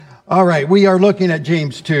All right, we are looking at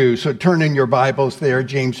James 2, so turn in your Bibles there,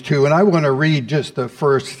 James 2, and I want to read just the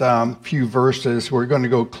first few verses. We're going to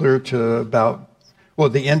go clear to about,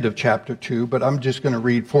 the end of chapter 2, but I'm just going to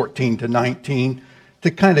read 14 to 19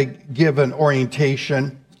 to kind of give an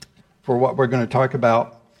orientation for what we're going to talk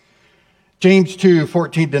about. James 2,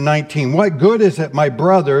 14 to 19. What good is it, my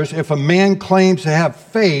brothers, if a man claims to have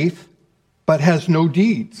faith but has no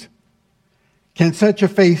deeds? Can such a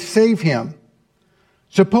faith save him?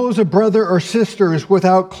 Suppose a brother or sister is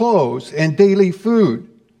without clothes and daily food.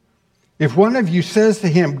 If one of you says to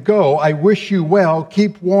him, "Go, I wish you well,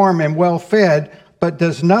 keep warm and well fed," but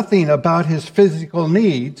does nothing about his physical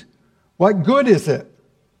needs, what good is it?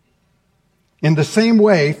 In the same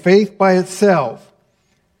way, faith by itself,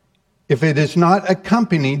 if it is not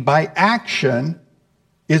accompanied by action,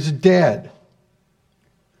 is dead.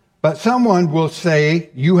 But someone will say,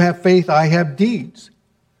 "You have faith, I have deeds."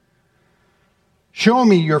 Show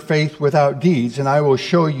me your faith without deeds, and I will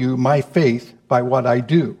show you my faith by what I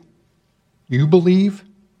do. You believe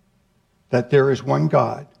that there is one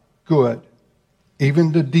God. Good.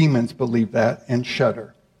 Even the demons believe that and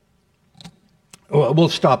shudder. We'll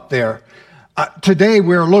stop there. Today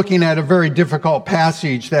we're looking at a very difficult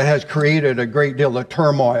passage that has created a great deal of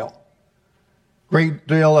turmoil. Great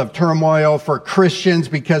deal of turmoil for Christians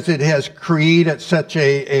because it has created such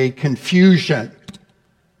a confusion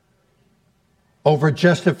over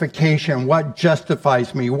justification. What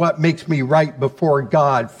justifies me? What makes me right before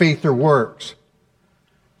God? Faith or works?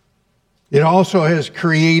 It also has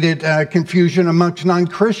created confusion amongst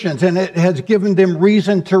non-Christians, and it has given them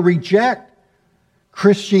reason to reject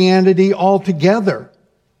Christianity altogether.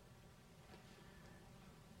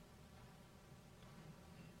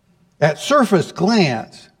 At surface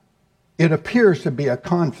glance, it appears to be a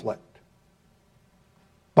conflict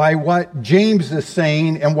by what James is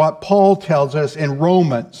saying and what Paul tells us in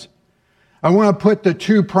Romans. I want to put the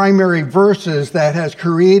two primary verses that has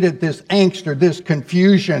created this angst or this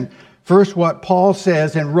confusion. First, what Paul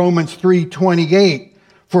says in Romans 3:28,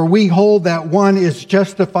 "For we hold that one is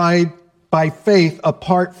justified by faith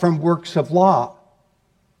apart from works of law."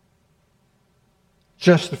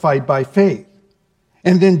 Justified by faith.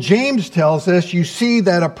 And then James tells us, you see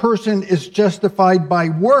that a person is justified by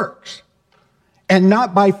works and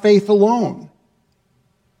not by faith alone.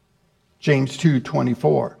 James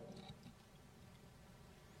 2:24.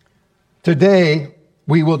 Today,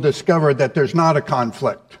 we will discover that there's not a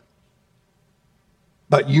conflict,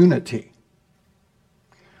 but unity.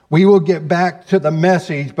 We will get back to the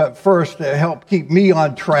message, but first, to help keep me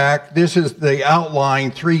on track, this is the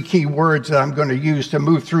outline, 3 key words that I'm going to use to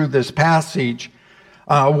move through this passage.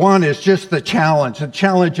 One is just the challenge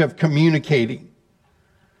of communicating.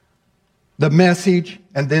 The message,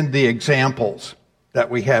 and then the examples that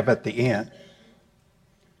we have at the end.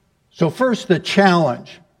 So first, the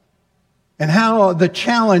challenge, and how the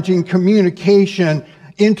challenge in communication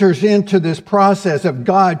enters into this process of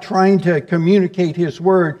God trying to communicate His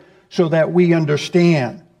word so that we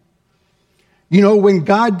understand. You know, when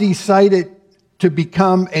God decided to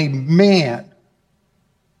become a man,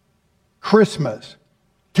 Christmas,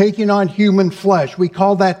 taking on human flesh, we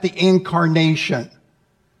call that the incarnation.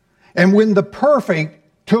 And when the perfect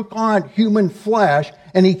took on human flesh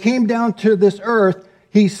and He came down to this earth,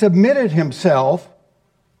 He submitted Himself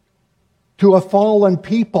to a fallen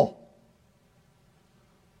people.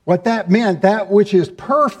 What that meant, that which is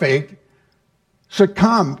perfect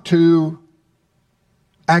succumbed to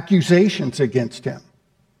accusations against Him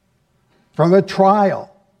from a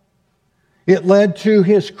trial. It led to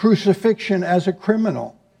His crucifixion as a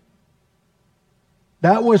criminal.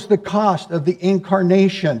 That was the cost of the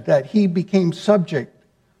incarnation, that He became subject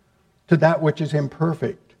to that which is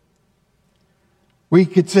imperfect. We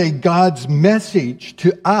could say God's message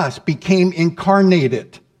to us became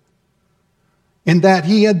incarnated, in that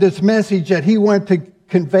He had this message that He wanted to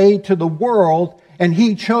convey to the world, and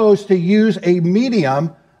He chose to use a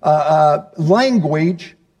medium,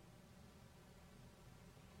 language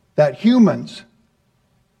that humans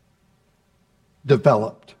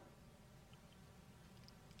developed.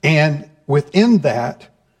 And within that,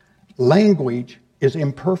 language is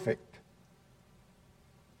imperfect.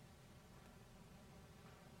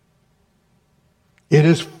 It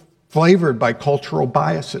is flavored by cultural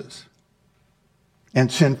biases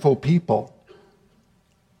and sinful people.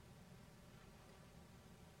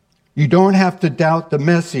 You don't have to doubt the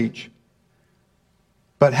message,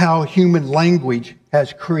 but how human language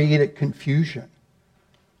has created confusion.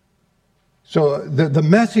 So the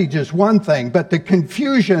message is one thing, but the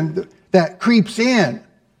confusion that creeps in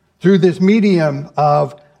through this medium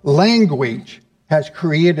of language has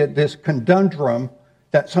created this conundrum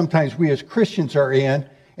that sometimes we as Christians are in,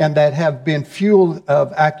 and that have been fueled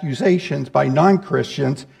of accusations by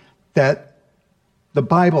non-Christians that the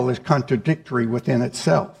Bible is contradictory within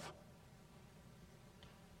itself.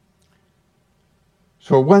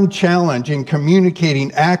 So one challenge in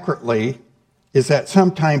communicating accurately is that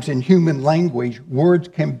sometimes in human language, words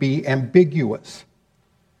can be ambiguous,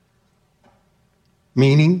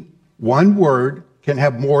 meaning one word can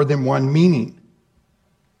have more than one meaning.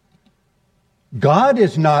 God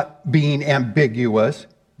is not being ambiguous.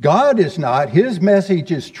 God is not. His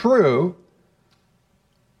message is true.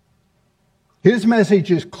 His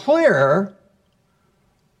message is clear,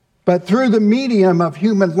 but through the medium of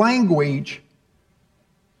human language,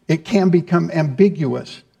 it can become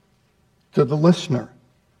ambiguous to the listener.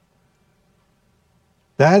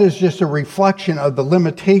 That is just a reflection of the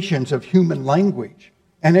limitations of human language,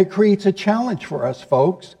 and it creates a challenge for us,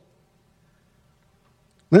 folks.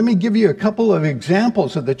 Let me give you a couple of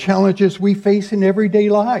examples of the challenges we face in everyday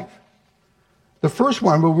life. The first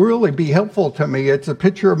one will really be helpful to me. It's a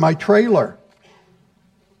picture of my trailer.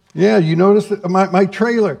 Yeah, you notice my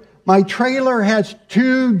trailer. My trailer has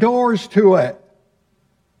two doors to it.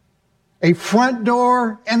 A front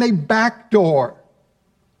door and a back door.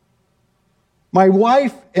 My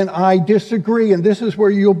wife and I disagree, and this is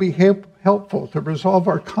where you'll be helpful to resolve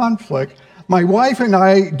our conflict. My wife and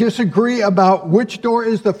I disagree about which door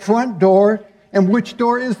is the front door and which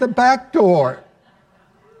door is the back door.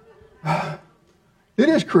 It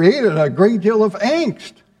has created a great deal of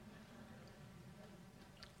angst.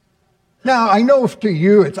 Now, I know to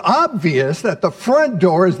you it's obvious that the front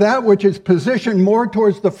door is that which is positioned more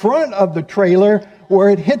towards the front of the trailer where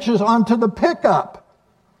it hitches onto the pickup.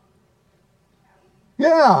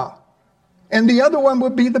 Yeah. And the other one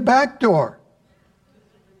would be the back door.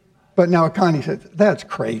 But now Connie says, that's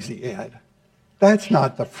crazy, Ed. That's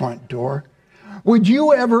not the front door. Would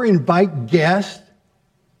you ever invite guests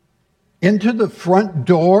into the front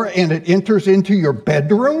door and it enters into your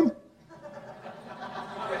bedroom?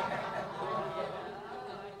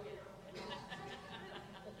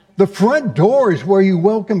 The front door is where you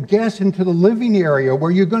welcome guests into the living area,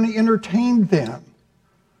 where you're going to entertain them.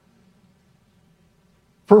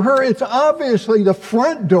 For her, it's obviously the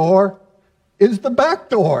front door is the back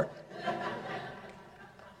door.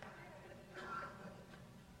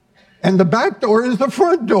 And the back door is the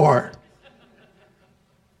front door.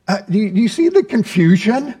 Do you see the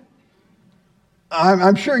confusion?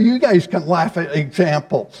 I'm sure you guys can laugh at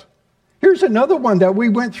examples. Here's another one that we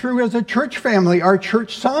went through as a church family, our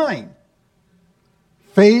church sign.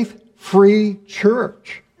 Faith-free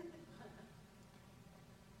church.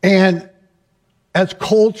 And as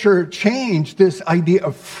culture changed, this idea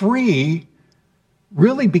of free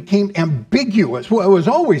really became ambiguous. Well, it was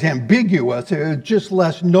always ambiguous. It was just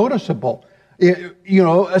less noticeable.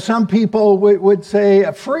 Some people would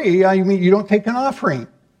say free, I mean, you don't take an offering.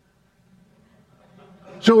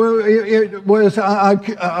 So it was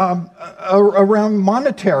around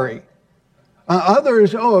monetary.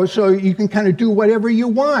 Others, so you can kind of do whatever you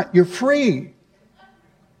want. You're free.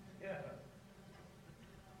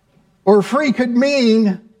 Or free could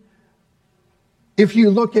mean, if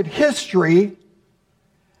you look at history,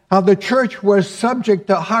 how the church was subject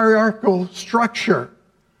to hierarchical structure.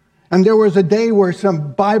 And there was a day where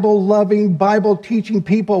some Bible-loving, Bible-teaching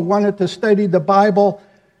people wanted to study the Bible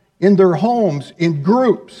in their homes, in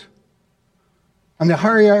groups. And the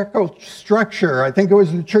hierarchical structure, I think it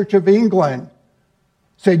was the Church of England,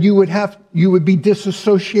 said you would be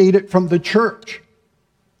disassociated from the church.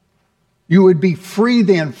 You would be free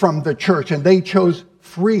then from the church, and they chose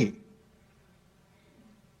free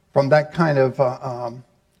from that kind of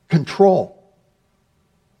control.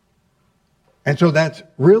 And so that's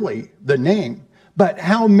really the name. But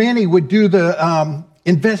how many would do the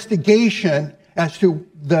investigation as to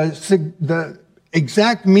the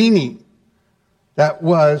exact meaning that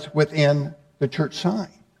was within the church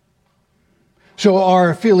sign? So our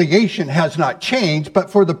affiliation has not changed, but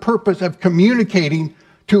for the purpose of communicating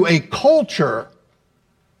to a culture,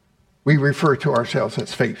 we refer to ourselves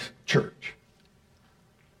as Faith Church,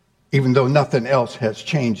 even though nothing else has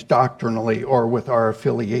changed doctrinally or with our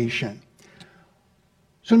affiliation.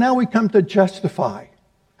 So now we come to justify,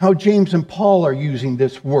 how James and Paul are using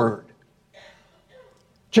this word.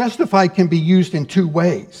 Justify can be used in two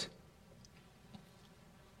ways.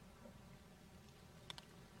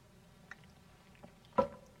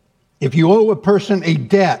 If you owe a person a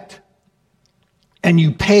debt and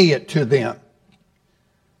you pay it to them,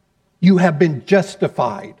 you have been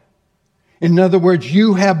justified. In other words,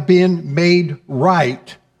 you have been made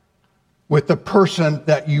right with the person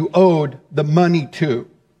that you owed the money to.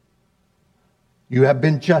 You have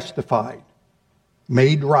been justified,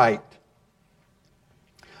 made right.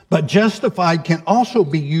 But justified can also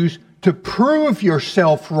be used to prove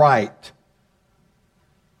yourself right.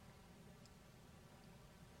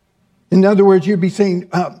 In other words, you'd be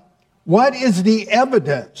saying, what is the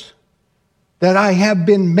evidence that I have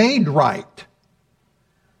been made right?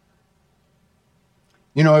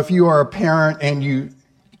 You know, if you are a parent and you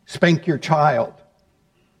spank your child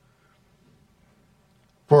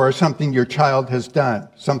for something your child has done,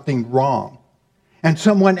 something wrong, and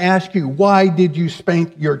someone asks you, why did you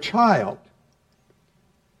spank your child?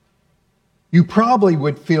 You probably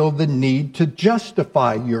would feel the need to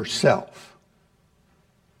justify yourself.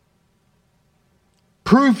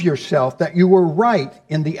 Prove yourself that you were right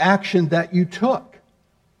in the action that you took.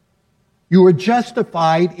 You were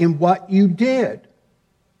justified in what you did.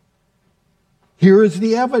 Here is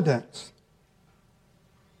the evidence.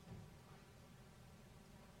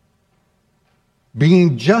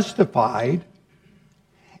 Being justified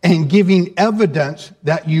and giving evidence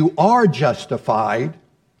that you are justified.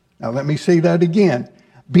 Now let me say that again.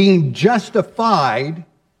 Being justified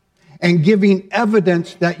and giving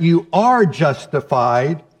evidence that you are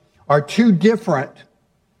justified are two different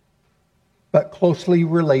but closely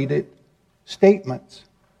related statements.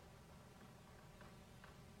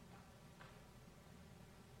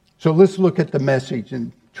 So let's look at the message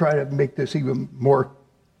and try to make this even more,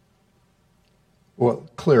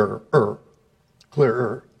 clearer.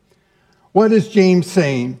 What is James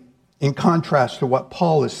saying in contrast to what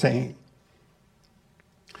Paul is saying?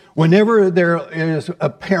 Whenever there is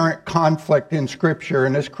apparent conflict in Scripture,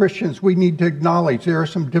 and as Christians, we need to acknowledge there are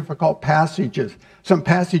some difficult passages. Some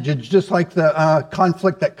passages, just like the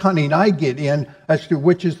conflict that Connie and I get in as to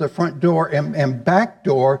which is the front door and back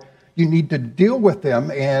door, you need to deal with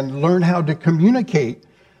them and learn how to communicate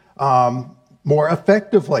more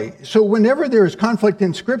effectively. So whenever there is conflict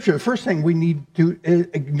in Scripture, the first thing we need to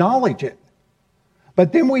acknowledge it.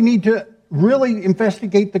 But then we need to really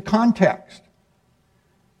investigate the context.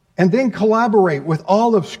 And then collaborate with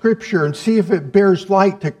all of Scripture and see if it bears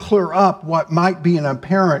light to clear up what might be an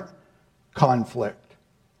apparent conflict.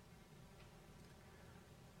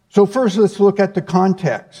 So first, let's look at the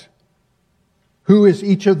context. Who is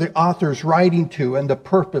each of the authors writing to and the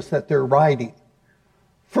purpose that they're writing?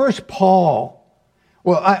 First, Paul.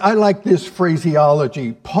 Well, I like this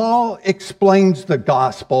phraseology. Paul explains the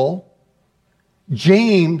gospel.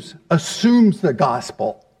 James assumes the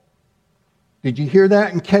gospel. Did you hear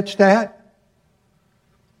that and catch that?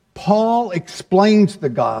 Paul explains the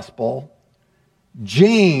gospel.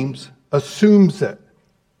 James assumes it.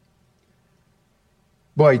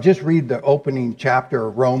 Boy, just read the opening chapter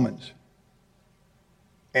of Romans.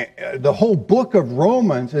 The whole book of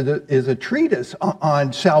Romans is a treatise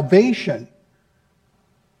on salvation.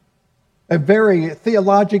 A very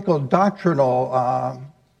theological, doctrinal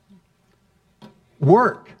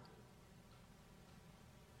work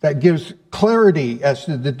that gives clarity as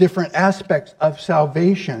to the different aspects of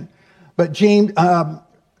salvation. But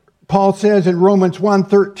Paul says in Romans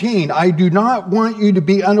 1:13, I do not want you to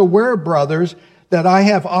be unaware, brothers, that I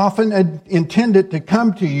have often intended to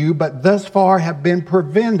come to you, but thus far have been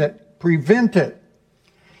prevented,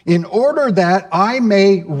 in order that I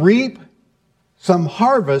may reap some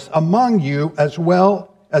harvest among you as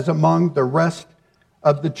well as among the rest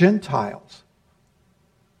of the Gentiles.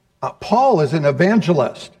 Paul is an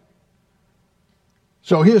evangelist.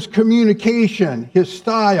 So his communication, his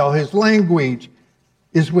style, his language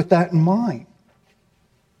is with that in mind.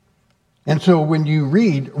 And so when you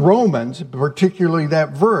read Romans, particularly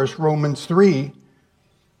that verse, Romans 3,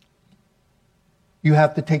 you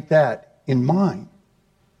have to take that in mind.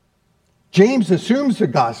 James assumes the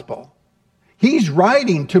gospel. He's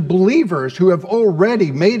writing to believers who have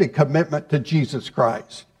already made a commitment to Jesus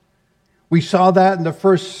Christ. We saw that in the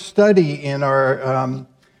first study in our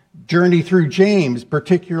journey through James,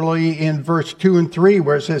 particularly in verse 2 and 3,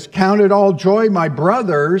 where it says, count it all joy, my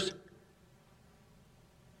brothers,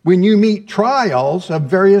 when you meet trials of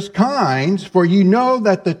various kinds, for you know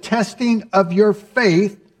that the testing of your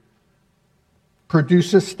faith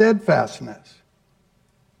produces steadfastness.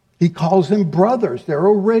 He calls them brothers. They're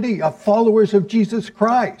already followers of Jesus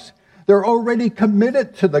Christ. They're already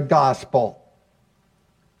committed to the gospel.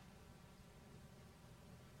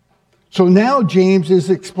 So now James is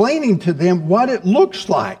explaining to them what it looks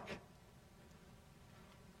like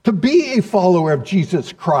to be a follower of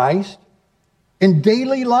Jesus Christ in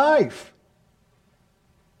daily life.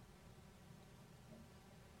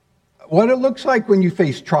 What it looks like when you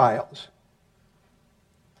face trials.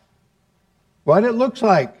 What it looks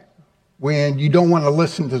like when you don't want to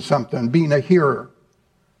listen to something, being a hearer.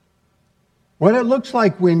 what it looks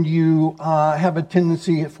like when you have a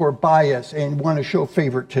tendency for bias and want to show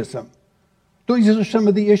favoritism. These are some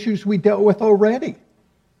of the issues we dealt with already.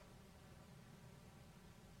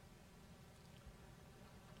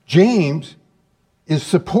 James is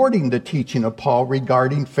supporting the teaching of Paul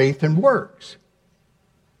regarding faith and works,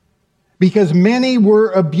 because many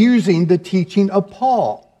were abusing the teaching of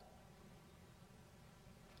Paul.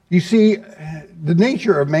 You see, the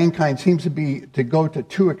nature of mankind seems to be to go to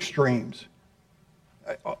two extremes,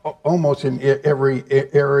 almost in every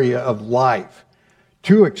area of life.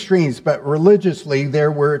 Two extremes, but religiously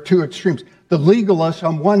there were two extremes. The legalists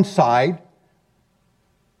on one side,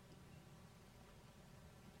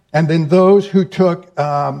 and then those who took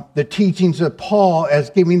the teachings of Paul as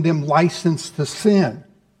giving them license to sin.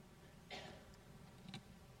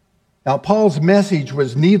 Now, Paul's message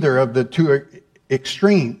was neither of the two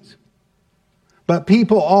extremes. But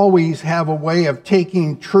people always have a way of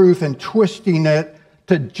taking truth and twisting it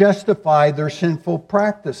to justify their sinful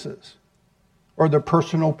practices or their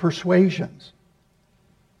personal persuasions.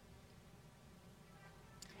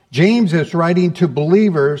 James is writing to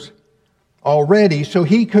believers already, so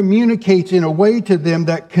he communicates in a way to them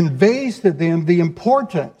that conveys to them the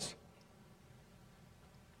importance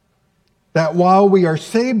that while we are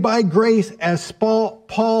saved by grace, as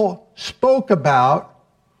Paul spoke about,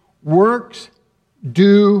 works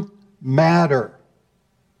do matter.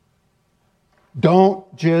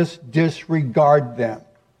 Don't just disregard them.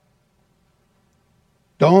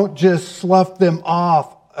 Don't just slough them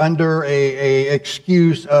off under a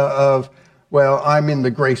excuse of, well, I'm in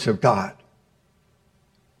the grace of God.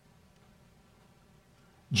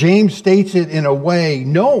 James states it in a way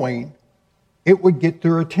knowing it would get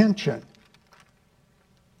their attention,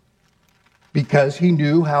 because he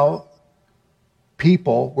knew how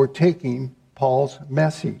people were taking Paul's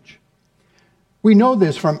message. We know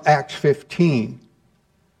this from Acts 15.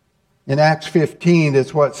 In Acts 15,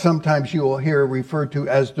 it's what sometimes you will hear referred to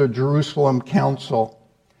as the Jerusalem Council.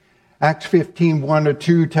 Acts 15,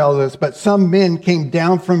 1-2 tells us, but some men came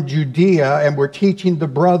down from Judea and were teaching the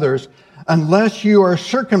brothers, unless you are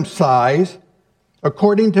circumcised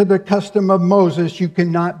according to the custom of Moses, you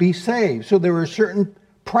cannot be saved. So there were certain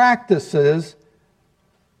practices,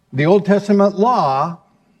 the Old Testament law,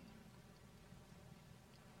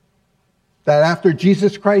 that after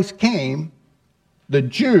Jesus Christ came, the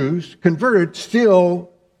Jews converted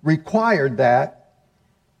still required that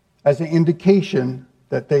as an indication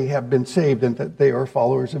that they have been saved and that they are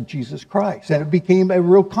followers of Jesus Christ. And it became a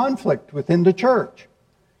real conflict within the church.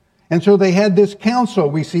 And so they had this council,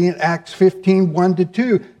 we see in Acts 15,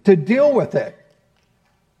 1-2, to deal with it.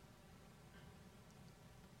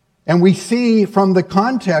 And we see from the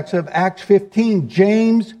context of Acts 15,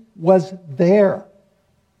 James was there.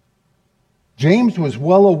 James was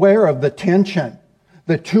well aware of the tension,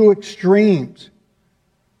 the two extremes.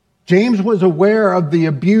 James was aware of the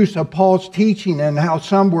abuse of Paul's teaching and how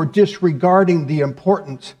some were disregarding the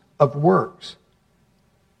importance of works.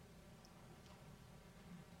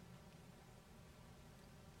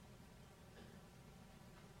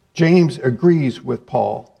 James agrees with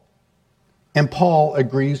Paul, and Paul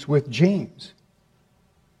agrees with James.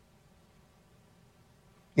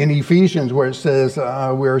 In Ephesians, where it says,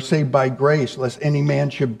 we are saved by grace, lest any man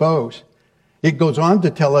should boast, it goes on to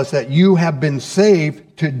tell us that you have been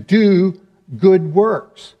saved to do good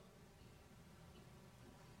works.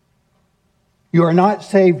 You are not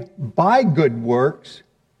saved by good works.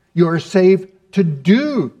 You are saved to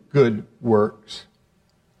do good works.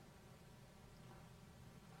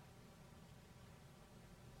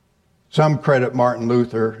 Some credit Martin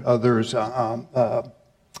Luther, others a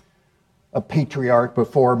patriarch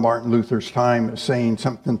before Martin Luther's time is saying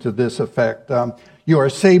something to this effect. You are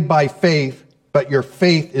saved by faith, but your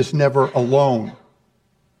faith is never alone.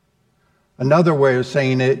 Another way of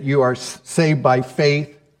saying it, you are saved by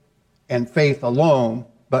faith and faith alone,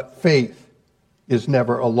 but faith is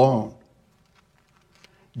never alone.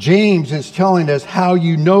 James is telling us how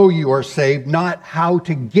you know you are saved, not how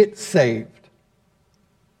to get saved.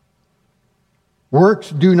 Works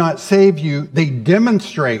do not save you, they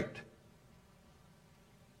demonstrate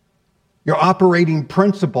your operating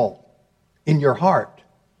principle in your heart.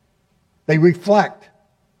 They reflect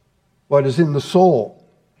what is in the soul.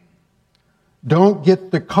 Don't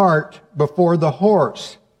get the cart before the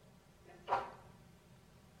horse.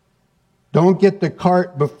 Don't get the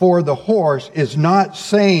cart before the horse is not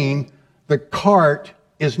saying the cart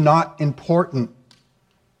is not important.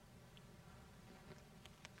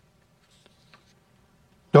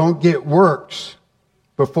 Don't get works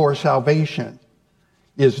before salvation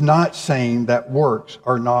is not saying that works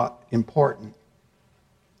are not important.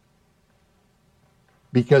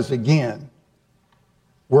 Because again,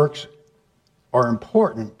 works are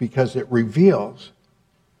important because it reveals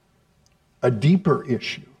a deeper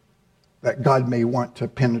issue that God may want to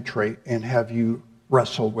penetrate and have you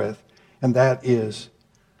wrestle with, and that is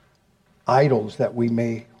idols that we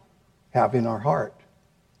may have in our heart.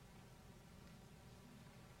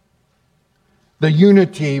 The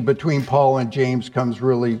unity between Paul and James comes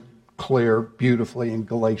really clear beautifully in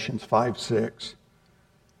Galatians 5:6.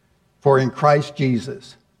 For in Christ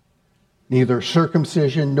Jesus, neither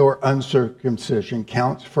circumcision nor uncircumcision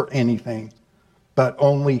counts for anything, but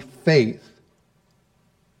only faith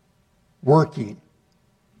working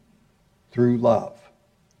through love.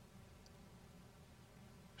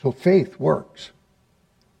 So faith works.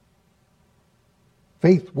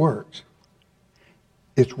 Faith works.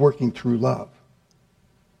 It's working through love.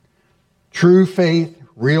 True faith,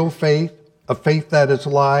 real faith, a faith that is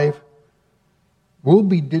alive, will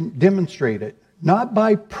be demonstrated not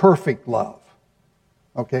by perfect love,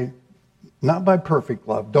 okay? Not by perfect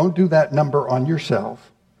love. Don't do that number on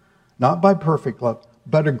yourself. Not by perfect love,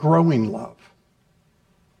 but a growing love.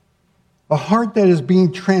 A heart that is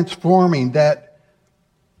being transforming, that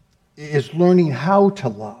is learning how to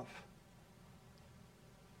love.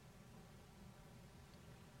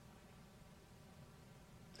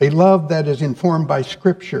 A love that is informed by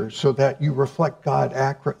Scripture so that you reflect God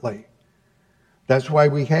accurately. That's why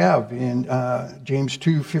we have in James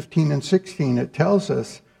 2:15 and 16, it tells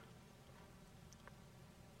us,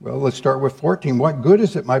 well, let's start with 14. What good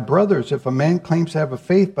is it, my brothers, if a man claims to have a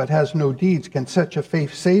faith but has no deeds? Can such a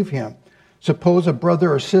faith save him? Suppose a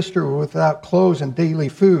brother or sister without clothes and daily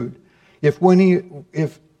food. If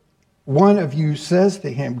one of you says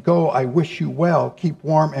to him, go, I wish you well, keep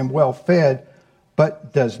warm and well fed,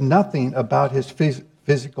 but does nothing about his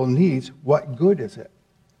physical needs, what good is it?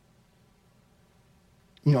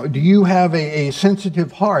 You know, do you have a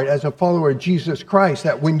sensitive heart as a follower of Jesus Christ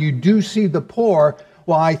that when you do see the poor,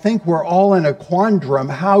 well, I think we're all in a quandrum.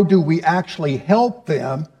 How do we actually help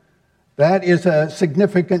them? That is a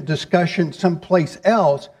significant discussion someplace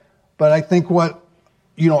else. But I think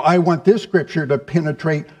I want this scripture to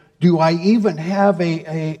penetrate. Do I even have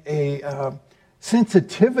a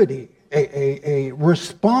sensitivity, a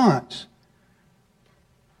response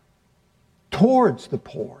towards the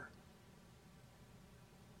poor?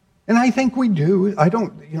 And I think we do.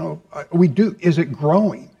 We do. Is it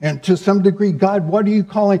growing? And to some degree, God, what are you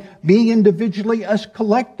calling me individually, us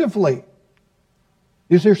collectively?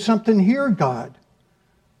 Is there something here, God,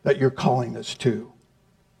 that you're calling us to?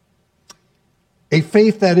 A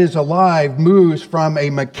faith that is alive moves from a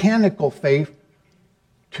mechanical faith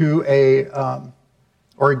to a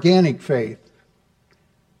organic faith.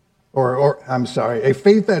 A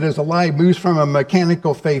faith that is alive moves from a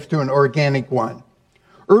mechanical faith to an organic one.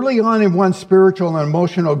 Early on in one's spiritual and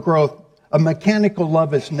emotional growth, a mechanical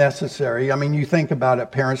love is necessary. I mean, you think about it,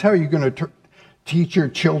 parents. How are you going to teach your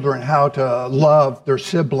children how to love their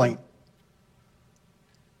sibling?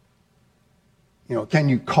 You know, can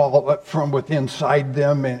you call it from within inside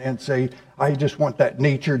them and say, I just want that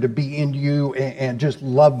nature to be in you and just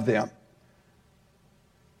love them?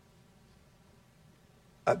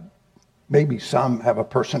 Maybe some have a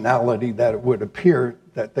personality that it would appear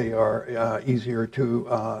that they are easier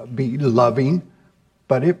to be loving,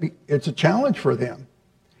 but it's a challenge for them.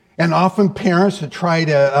 And often parents to try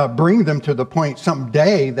to bring them to the point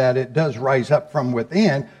someday that it does rise up from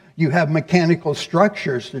within, you have mechanical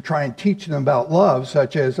structures to try and teach them about love,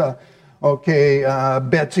 such as,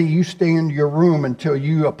 Betsy, you stay in your room until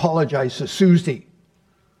you apologize to Susie.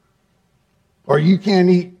 Or you can't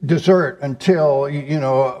eat dessert until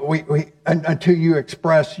until you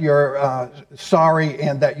express your sorry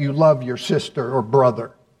and that you love your sister or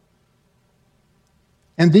brother.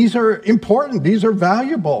 And these are important. These are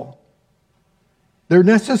valuable. They're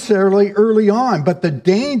necessarily early on, but the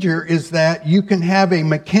danger is that you can have a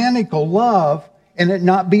mechanical love and it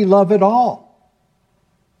not be love at all.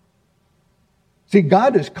 See,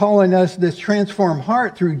 God is calling us, this transformed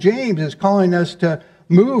heart through James is calling us to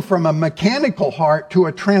move from a mechanical heart to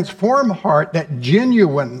a transformed heart that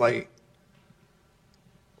genuinely,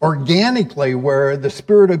 organically, where the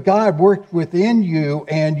Spirit of God works within you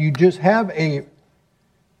and you just have a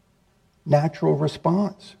natural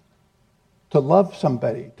response to love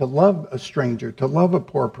somebody, to love a stranger, to love a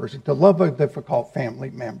poor person, to love a difficult family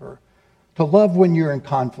member, to love when you're in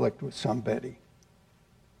conflict with somebody.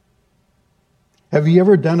 Have you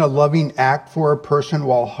ever done a loving act for a person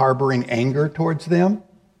while harboring anger towards them?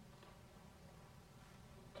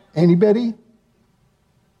 Anybody?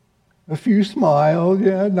 A few smiles,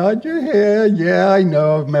 yeah, nod your head, yeah, I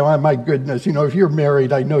know, my goodness, if you're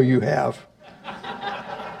married, I know you have.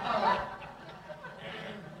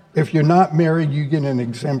 If you're not married, you get an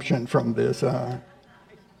exemption from this.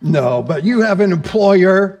 No, but you have an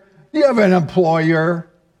employer. You have an employer.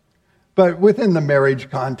 But within the marriage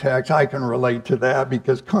context, I can relate to that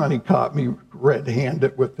because Connie caught me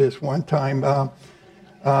red-handed with this one time.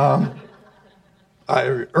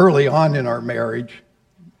 Early on in our marriage,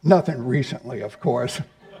 nothing recently, of course.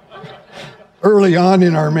 Early on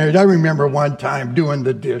in our marriage, I remember one time doing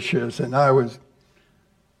the dishes, and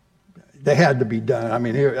they had to be done. I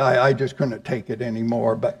mean, I just couldn't take it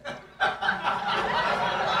anymore, but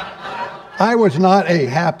I was not a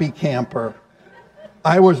happy camper.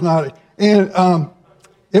 I was not, and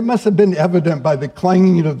it must have been evident by the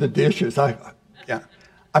clanging of the dishes. I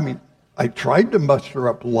tried to muster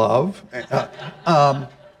up love.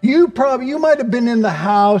 You might have been in the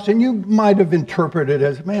house and you might have interpreted it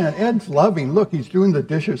as, man, Ed's loving. Look, he's doing the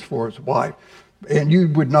dishes for his wife. And you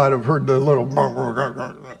would not have heard the little...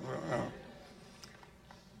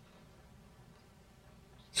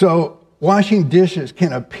 So washing dishes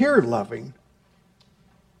can appear loving,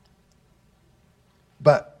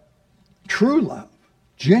 but true love,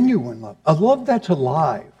 genuine love, a love that's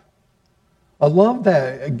alive, a love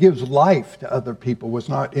that gives life to other people was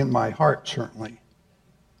not in my heart, certainly.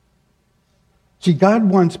 See, God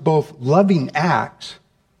wants both loving acts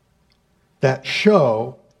that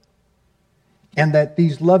show, and that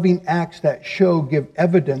these loving acts that show give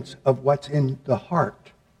evidence of what's in the heart.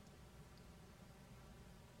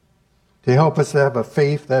 To help us to have a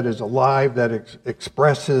faith that is alive, that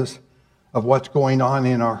expresses of what's going on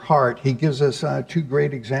in our heart, he gives us two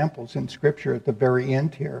great examples in Scripture at the very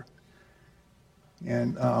end here.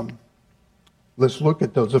 And let's look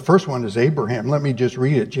at those. The first one is Abraham. Let me just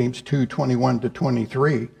read it, James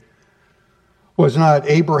 2:21-23. Was not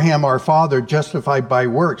Abraham our father justified by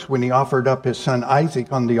works when he offered up his son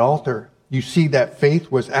Isaac on the altar? You see that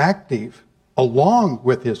faith was active along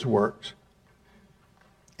with his works.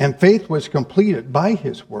 And faith was completed by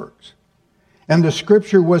his works. And the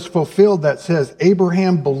scripture was fulfilled that says,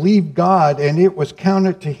 Abraham believed God and it was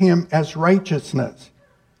counted to him as righteousness.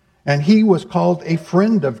 And he was called a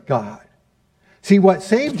friend of God. See, what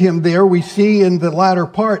saved him there, we see in the latter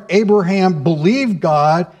part, Abraham believed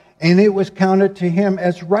God and it was counted to him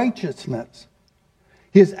as righteousness.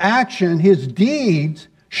 His action, his deeds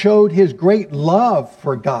showed his great love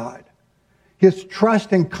for God, his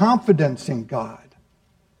trust and confidence in God.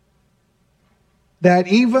 That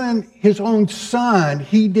even his own son,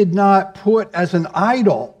 he did not put as an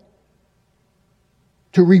idol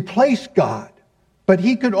to replace God. But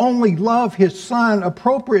he could only love his son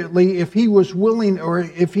appropriately if he was willing or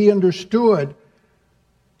if he understood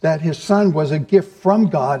that his son was a gift from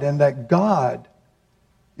God and that God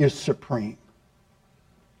is supreme.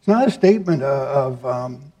 It's not a statement of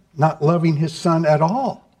not loving his son at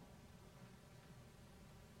all.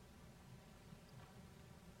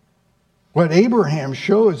 What Abraham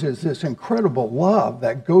shows is this incredible love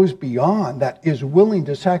that goes beyond, that is willing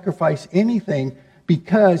to sacrifice anything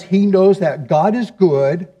because he knows that God is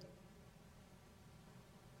good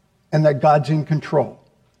and that God's in control.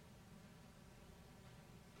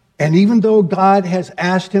 And even though God has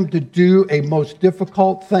asked him to do a most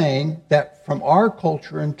difficult thing that from our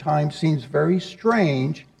culture and time seems very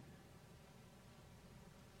strange,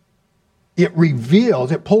 it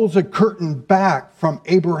reveals, it pulls a curtain back from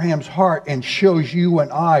Abraham's heart and shows you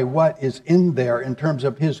and I what is in there in terms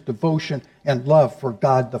of his devotion and love for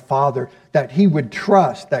God the Father, that he would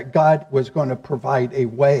trust that God was going to provide a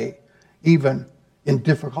way, even in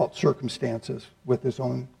difficult circumstances with his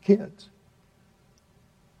own kids.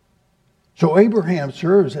 So Abraham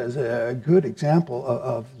serves as a good example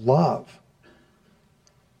of love.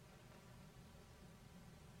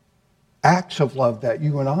 Acts of love that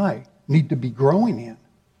you and I need to be growing in,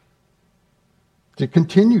 to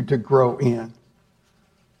continue to grow in,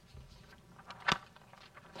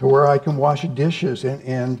 to where I can wash dishes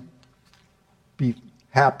and be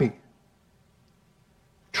happy,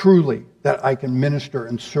 truly, that I can minister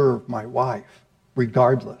and serve my wife,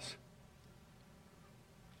 regardless.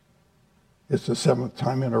 It's the 7th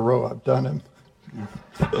time in a row I've done him.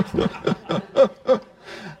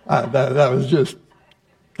 That was just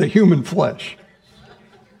the human flesh.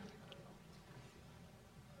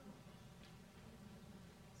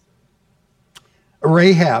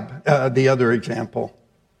 Rahab, the other example,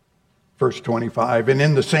 verse 25. And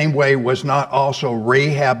in the same way was not also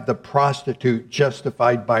Rahab the prostitute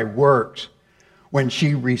justified by works when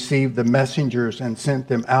she received the messengers and sent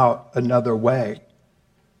them out another way?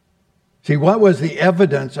 See, what was the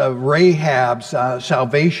evidence of Rahab's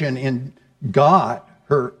salvation in God,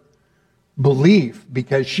 her belief?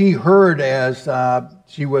 Because she heard as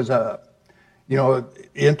she was You know,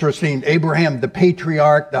 interesting, Abraham, the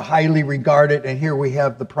patriarch, the highly regarded, and here we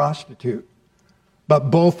have the prostitute. But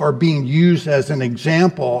both are being used as an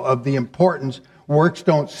example of the importance. Works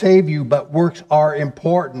don't save you, but works are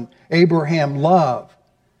important. Abraham, love.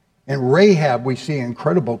 And Rahab, we see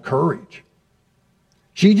incredible courage.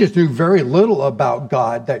 She just knew very little about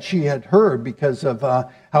God that she had heard because of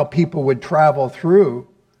how people would travel through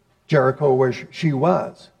Jericho where she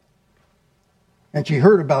was. And she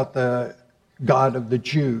heard about the God of the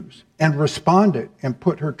Jews and responded and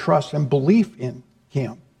put her trust and belief in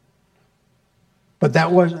him. But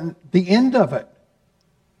that wasn't the end of it.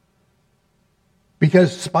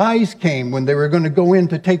 Because spies came when they were going to go in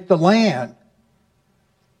to take the land.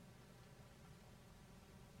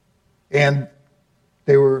 And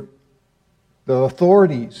the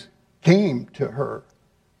authorities came to her.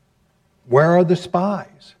 Where are the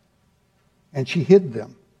spies? And she hid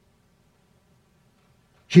them.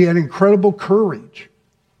 She had incredible courage.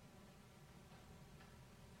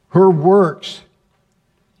 Her works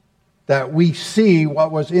that we see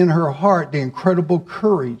what was in her heart, the incredible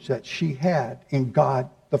courage that she had in God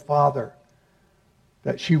the Father,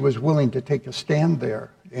 that she was willing to take a stand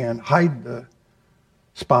there and hide the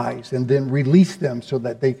spies and then release them so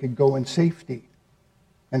that they could go in safety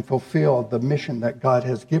and fulfill the mission that God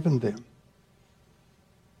has given them.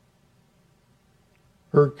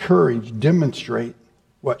 Her courage demonstrates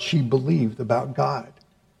what she believed about God.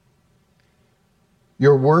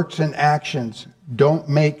 Your works and actions don't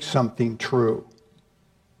make something true.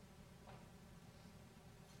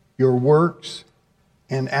 Your works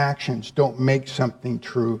and actions don't make something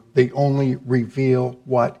true. They only reveal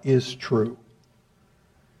what is true.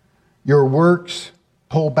 Your works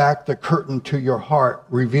pull back the curtain to your heart,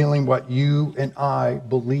 revealing what you and I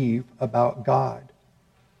believe about God.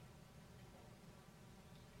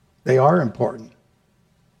 They are important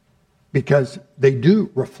because they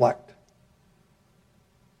do reflect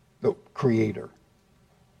the Creator.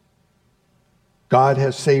 God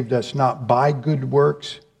has saved us not by good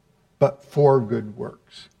works, but for good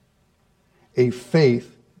works. A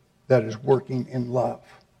faith that is working in love.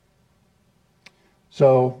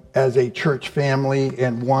 So, as a church family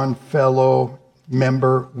and one fellow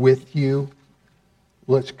member with you,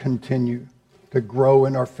 let's continue to grow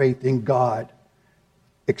in our faith in God,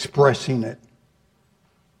 expressing it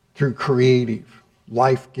through creative,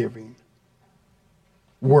 life-giving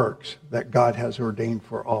works that God has ordained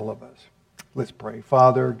for all of us. Let's pray.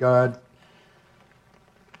 Father God,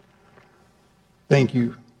 thank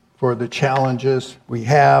you for the challenges we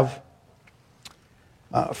have.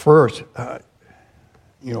 First,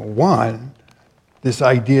 one, this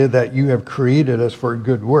idea that you have created us for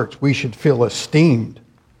good works. We should feel esteemed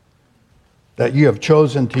that you have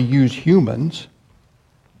chosen to use humans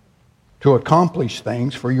to accomplish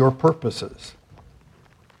things for your purposes.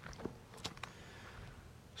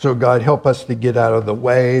 So God, help us to get out of the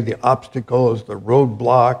way, the obstacles, the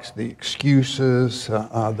roadblocks, the excuses,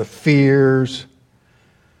 the fears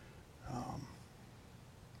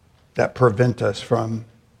that prevent us from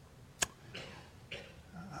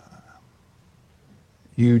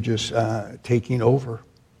you just taking over.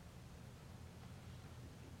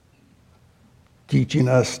 Teaching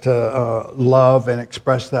us to love and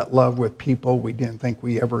express that love with people we didn't think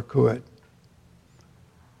we ever could.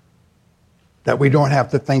 That we don't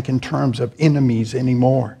have to think in terms of enemies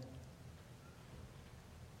anymore.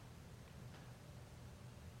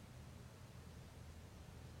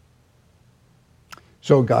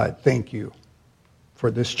 So God, thank you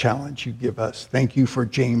for this challenge you give us. Thank you for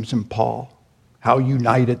James and Paul, how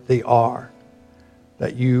united they are,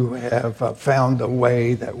 that you have found a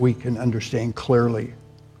way that we can understand clearly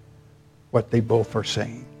what they both are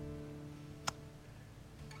saying.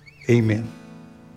 Amen.